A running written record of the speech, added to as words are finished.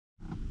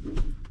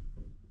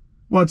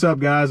What's up,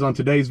 guys? On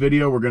today's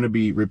video, we're going to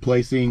be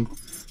replacing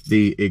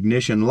the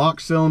ignition lock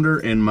cylinder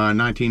in my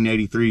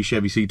 1983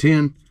 Chevy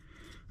C10.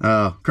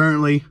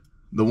 Currently,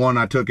 the one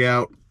I took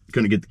out,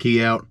 couldn't get the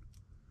key out,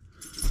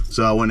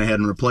 so I went ahead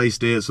and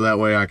replaced it so that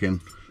way I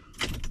can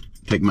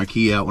take my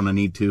key out when I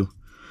need to,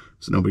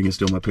 so nobody can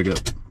steal my pickup.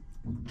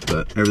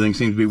 But everything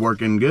seems to be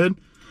working good,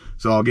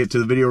 so I'll get to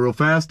the video real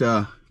fast.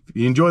 If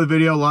you enjoy the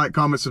video, like,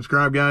 comment,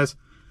 subscribe, guys.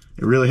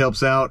 It really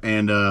helps out,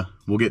 and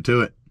we'll get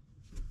to it.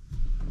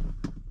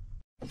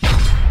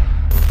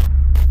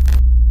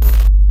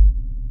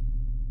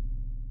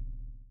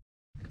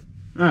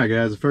 Alright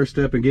guys, the first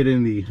step in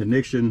getting the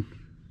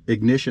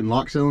ignition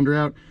lock cylinder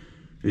out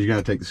is you got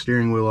to take the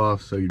steering wheel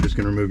off. So you're just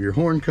going to remove your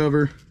horn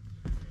cover.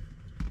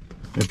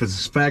 If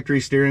it's a factory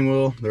steering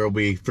wheel, there will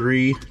be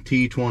 3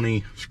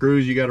 T20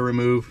 screws you got to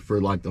remove for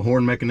like the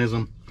horn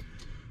mechanism.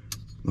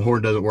 The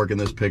horn doesn't work in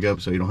this pickup,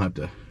 so you don't have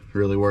to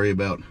really worry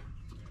about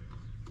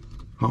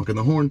honking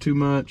the horn too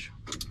much.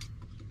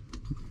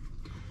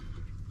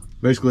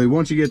 Basically,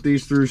 once you get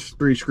these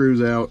 3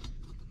 screws out,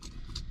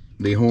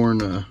 the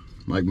horn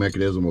like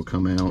mechanism will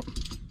come out.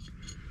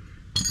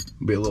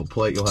 Be a little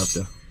plate you'll have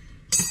to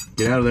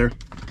get out of there.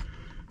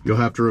 You'll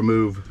have to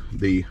remove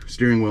the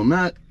steering wheel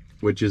nut,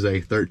 which is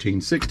a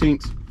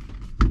 13/16.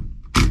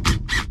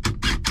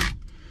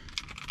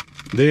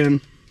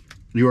 Then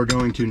you are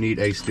going to need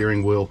a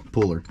steering wheel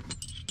puller.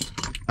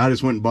 I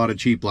just went and bought a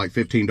cheap like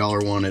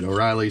 $15 one at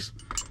O'Reilly's.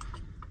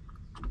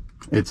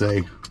 It's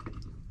I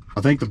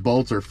think the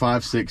bolts are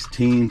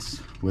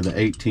 5/16 with an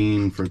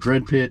 18 for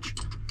thread pitch.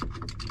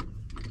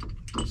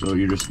 So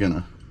you're just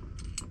gonna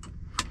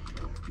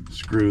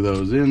screw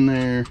those in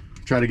there,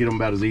 try to get them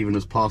about as even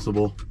as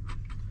possible,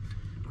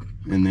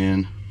 and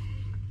then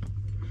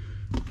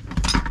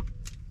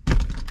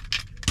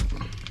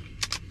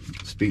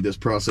speed this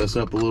process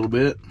up a little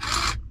bit.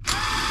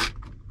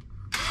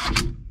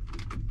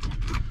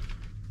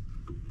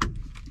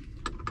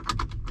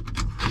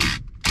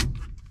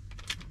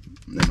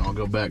 And then I'll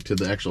go back to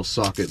the actual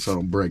socket so I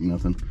don't break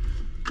nothing.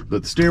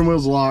 But the steering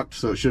wheel's locked,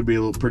 so it should be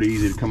pretty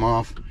easy to come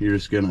off. You're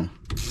just gonna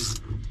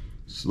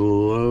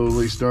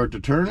slowly start to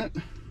turn it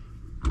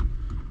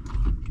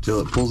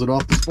until it pulls it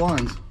off the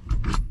splines.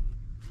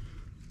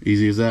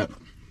 Easy as that.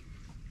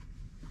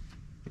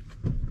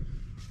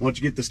 Once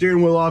you get the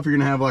steering wheel off, you're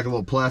gonna have like a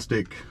little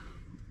plastic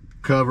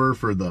cover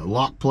for the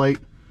lock plate.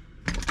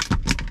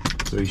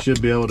 So you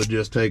should be able to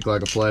just take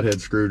like a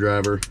flathead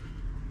screwdriver,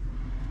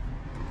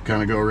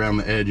 kind of go around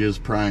the edges,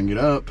 prying it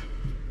up.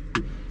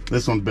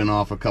 This one's been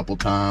off a couple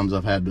times.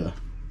 I've had to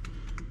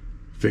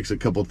fix a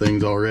couple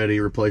things already,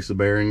 replace the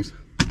bearings.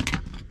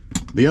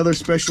 The other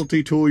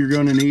specialty tool you're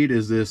going to need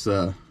is this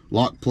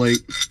lock plate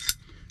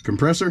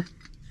compressor.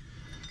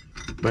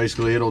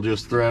 Basically, it'll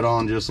just thread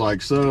on just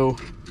like so.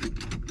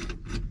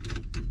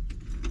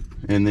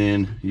 And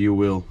then you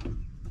will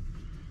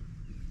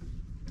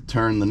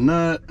turn the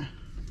nut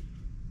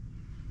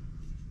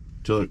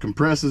till it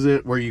compresses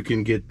it, where you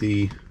can get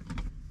the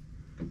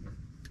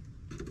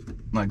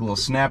like little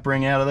snap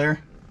ring out of there.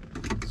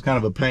 It's kind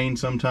of a pain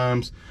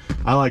sometimes.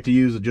 I like to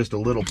use just a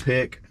little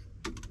pick,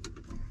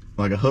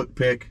 like a hook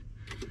pick,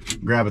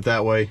 grab it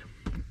that way,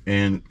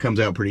 and it comes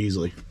out pretty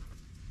easily.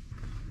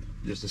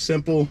 Just a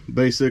simple,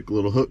 basic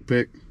little hook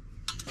pick.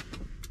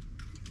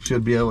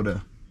 Should be able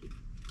to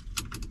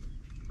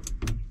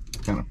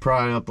kind of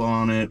pry up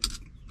on it,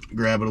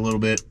 grab it a little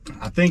bit.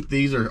 I think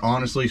these are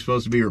honestly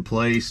supposed to be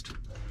replaced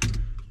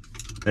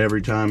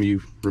every time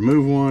you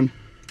remove one.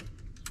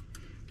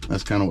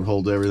 That's kind of what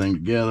holds everything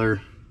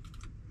together.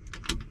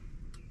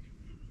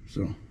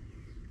 So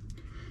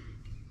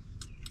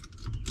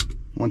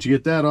once you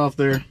get that off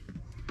there,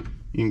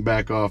 you can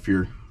back off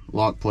your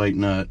lock plate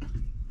nut.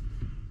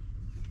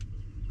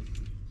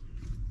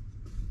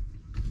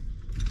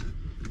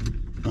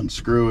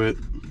 Unscrew it.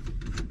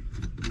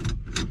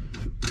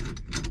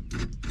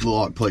 The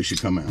lock plate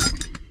should come out.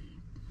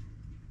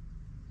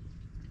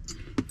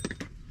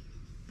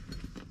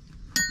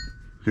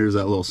 Here's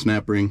that little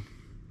snap ring.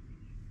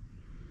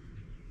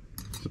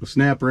 So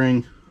snap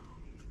ring,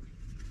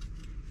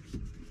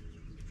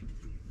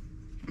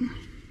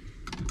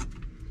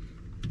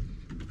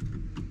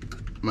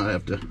 might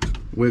have to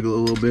wiggle it a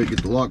little bit,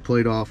 get the lock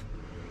plate off.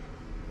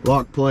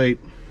 Lock plate,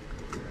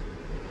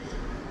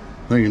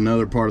 I think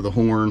another part of the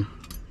horn.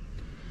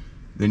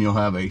 Then you'll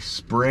have a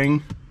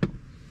spring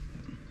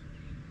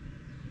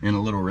and a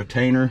little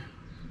retainer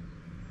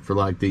for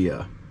like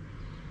the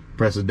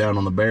presses down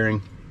on the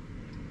bearing.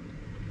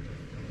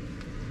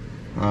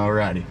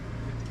 Alrighty,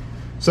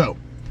 so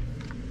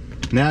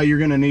now you're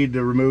going to need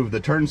to remove the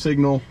turn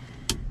signal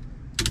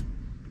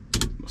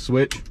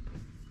switch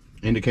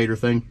indicator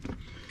thing.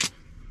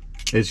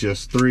 It's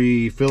just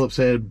 3 Phillips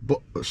head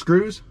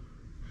screws.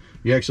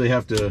 You actually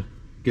have to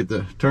get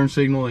the turn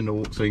signal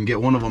into, so you can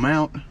get one of them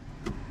out.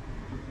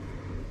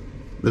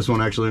 This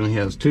one actually only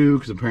has 2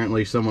 because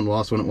apparently someone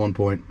lost one at one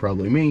point,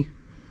 probably me.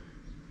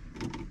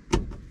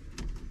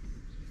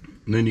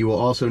 And then you will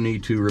also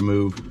need to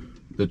remove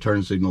the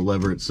turn signal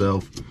lever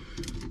itself,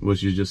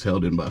 which is just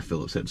held in by a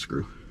Phillips head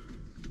screw.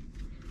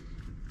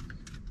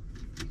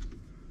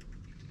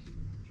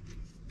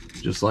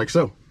 just like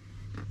so.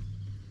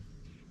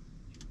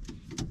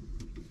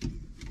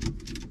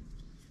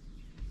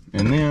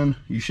 And then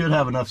you should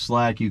have enough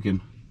slack, you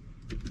can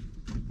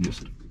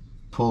just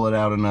pull it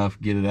out enough,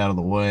 get it out of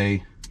the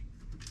way.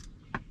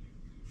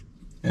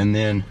 And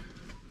then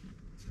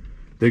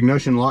the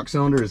ignition lock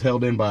cylinder is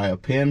held in by a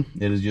pin.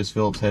 It is just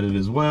Phillips headed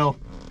as well.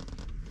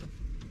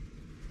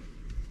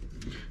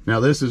 Now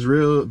this is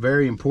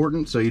very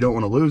important, so you don't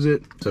want to lose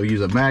it. So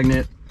use a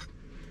magnet,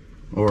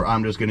 or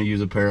I'm just going to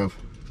use a pair of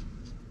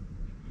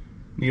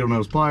needle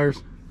nose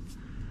pliers.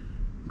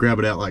 Grab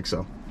it out like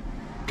so.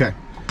 Okay.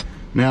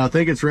 Now I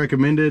think it's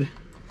recommended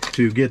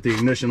to get the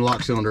ignition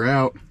lock cylinder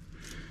out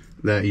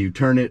that you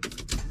turn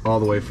it all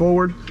the way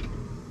forward,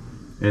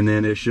 and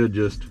then it should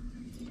just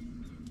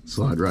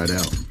slide right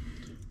out.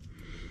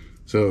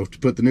 So to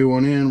put the new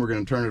one in, we're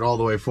going to turn it all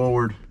the way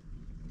forward.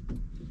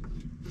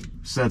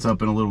 Sets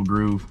up in a little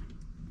groove.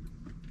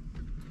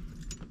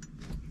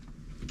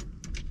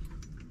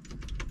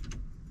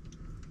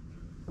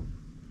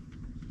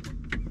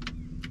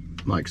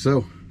 Like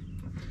so.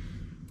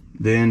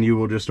 Then you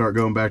will just start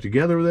going back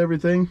together with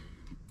everything.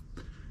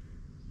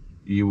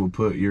 You will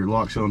put your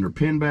lock cylinder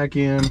pin back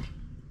in.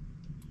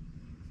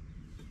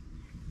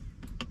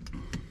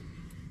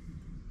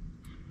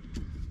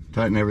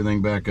 Tighten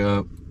everything back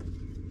up.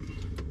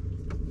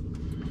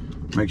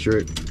 Make sure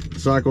it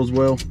cycles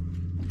well.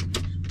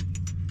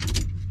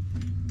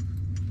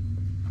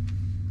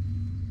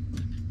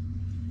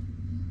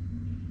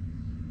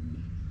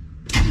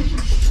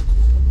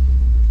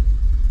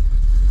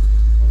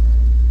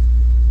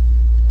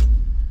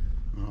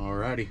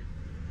 Alrighty.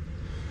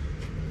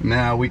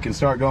 Now we can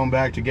start going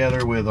back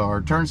together with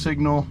our turn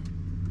signal,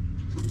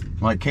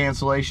 like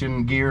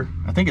cancellation gear.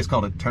 I think it's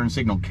called a turn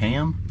signal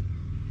cam.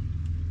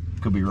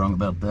 Could be wrong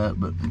about that,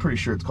 but I'm pretty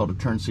sure it's called a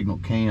turn signal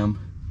cam.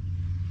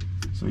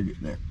 So you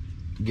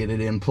get it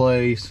in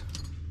place,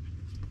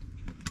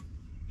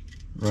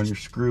 run your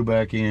screw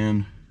back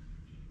in,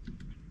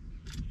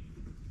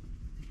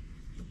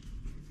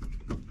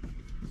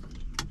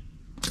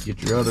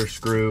 get your other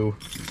screw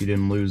if you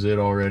didn't lose it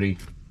already,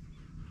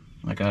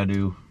 like I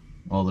do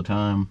all the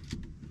time.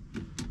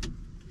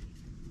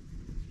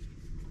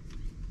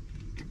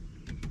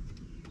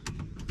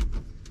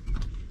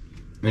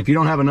 And if you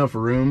don't have enough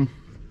room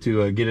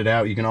to get it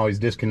out, you can always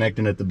disconnect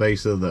it at the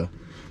base of the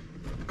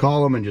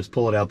column and just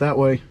pull it out that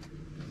way.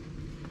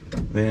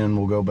 Then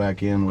we'll go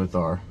back in with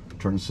our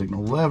turn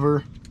signal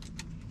lever.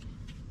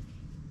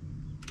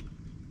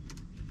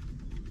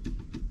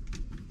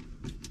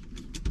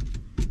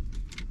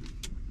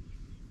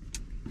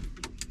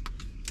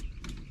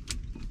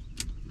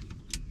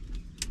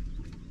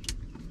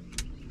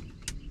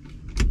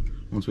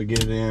 Once we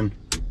get it in,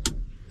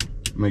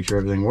 make sure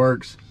everything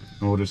works,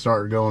 and we'll just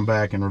start going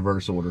back in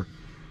reverse order.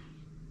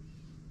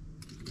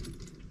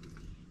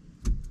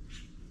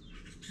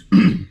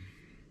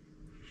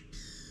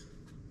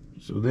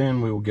 So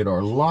then we will get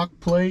our lock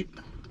plate.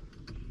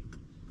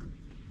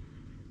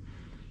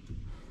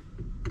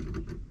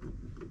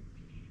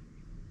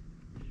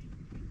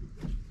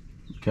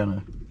 Kind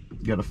of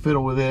got to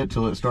fiddle with it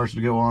till it starts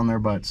to go on there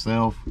by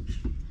itself.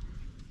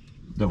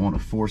 Don't want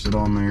to force it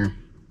on there.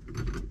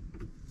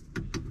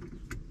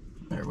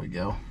 There we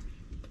go.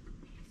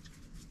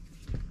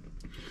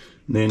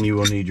 Then you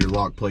will need your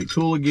lock plate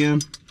tool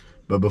again.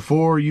 But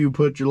before you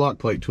put your lock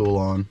plate tool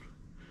on,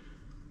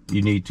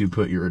 you need to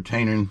put your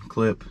retaining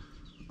clip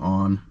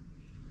on.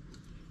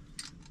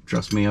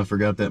 Trust me, I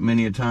forgot that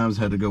many a times.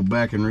 Had to go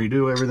back and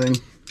redo everything.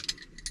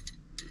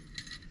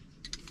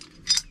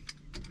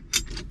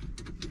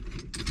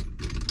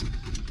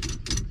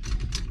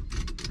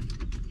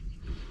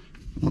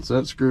 Once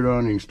that's screwed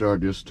on, you can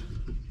start just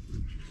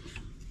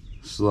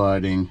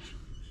sliding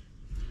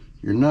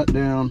your nut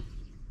down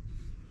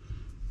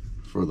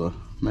for the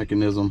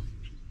mechanism.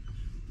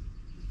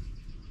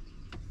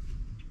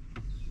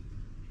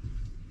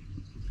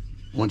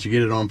 Once you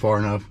get it on far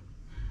enough,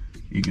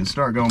 you can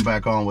start going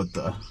back on with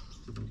the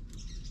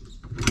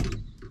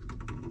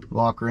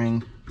lock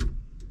ring.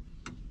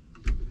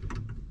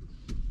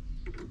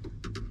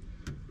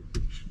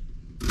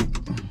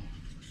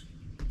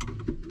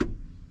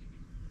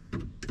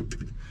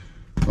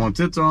 Once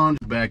it's on,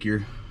 back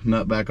your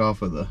nut back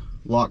off of the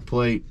lock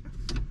plate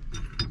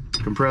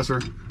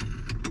compressor,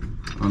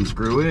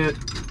 unscrew it,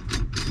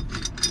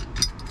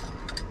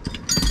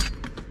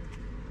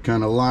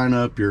 kind of line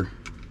up your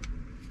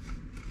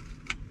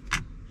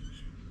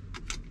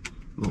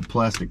little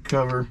plastic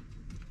cover.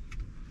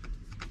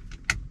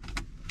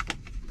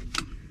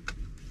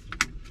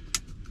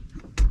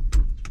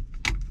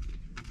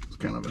 It's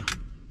kind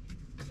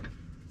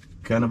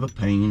of a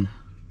pain.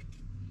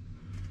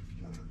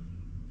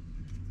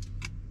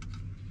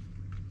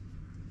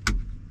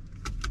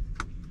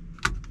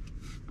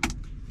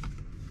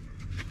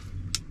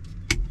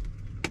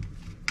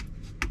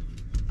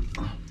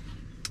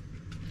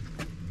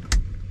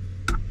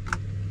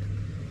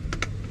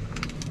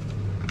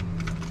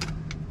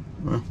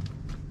 Well,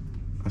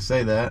 I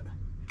say that.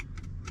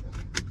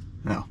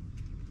 Now,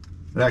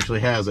 it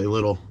actually has a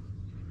little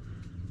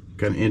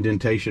kind of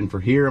indentation for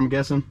here, I'm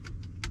guessing.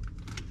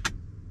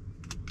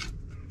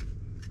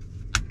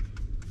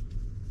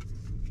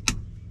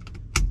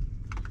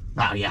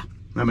 Oh yeah,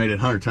 that made it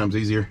 100 times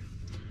easier.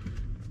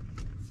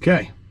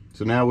 Okay,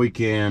 so now we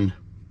can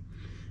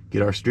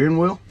get our steering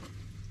wheel.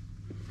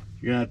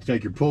 You're gonna have to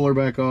take your puller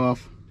back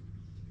off.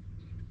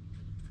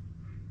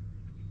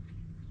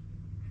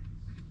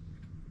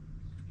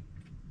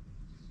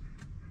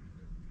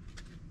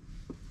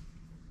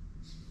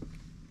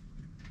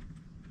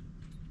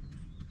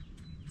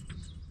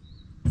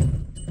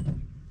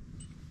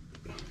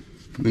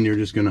 Then you're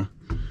just gonna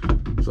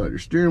slide your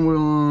steering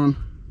wheel on,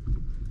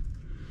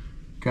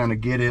 kind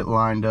of get it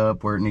lined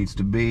up where it needs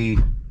to be.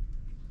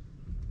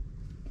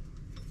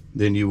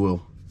 Then you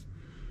will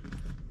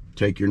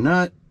take your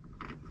nut.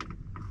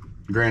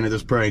 Granted,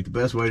 this probably ain't the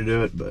best way to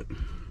do it, but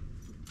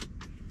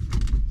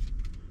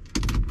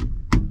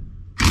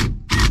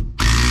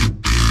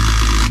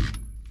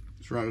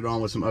just run it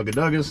on with some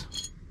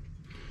ugga-duggas.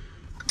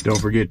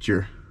 Don't forget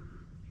your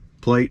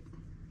plate.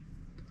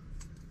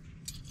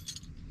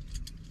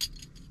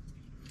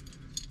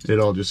 It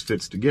all just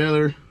fits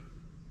together.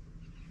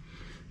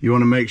 You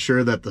want to make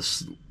sure that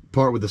the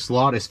part with the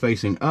slot is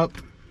facing up,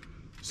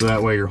 so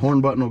that way your horn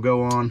button will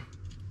go on.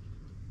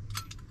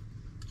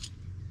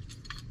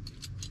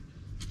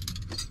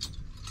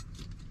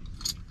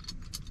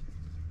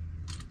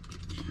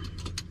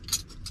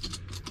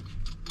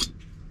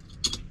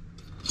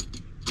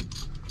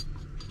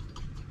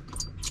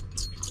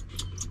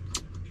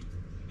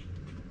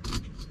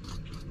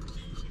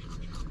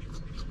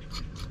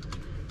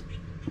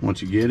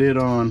 Once you get it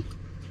on,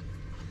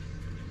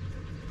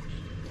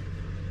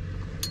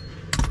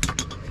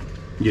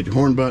 get your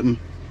horn button,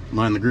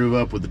 line the groove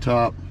up with the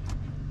top.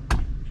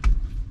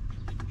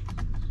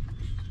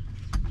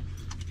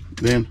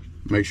 Then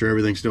make sure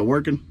everything's still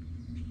working.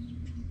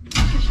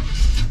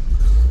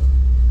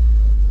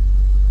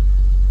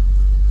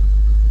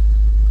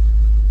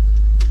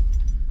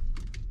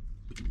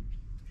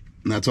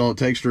 And that's all it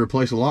takes to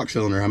replace a lock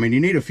cylinder. I mean, you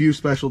need a few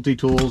specialty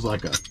tools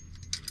like a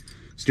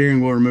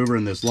steering wheel remover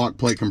and this lock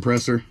plate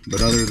compressor,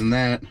 but other than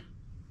that,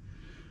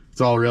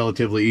 it's all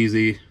relatively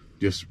easy.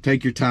 Just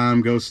take your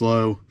time, go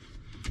slow.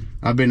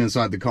 I've been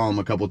inside the column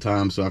a couple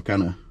times, so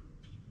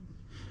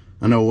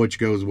I know which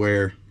goes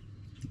where.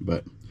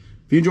 But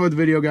if you enjoyed the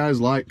video, guys,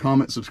 like,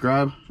 comment,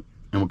 subscribe,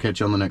 and we'll catch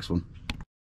you on the next one.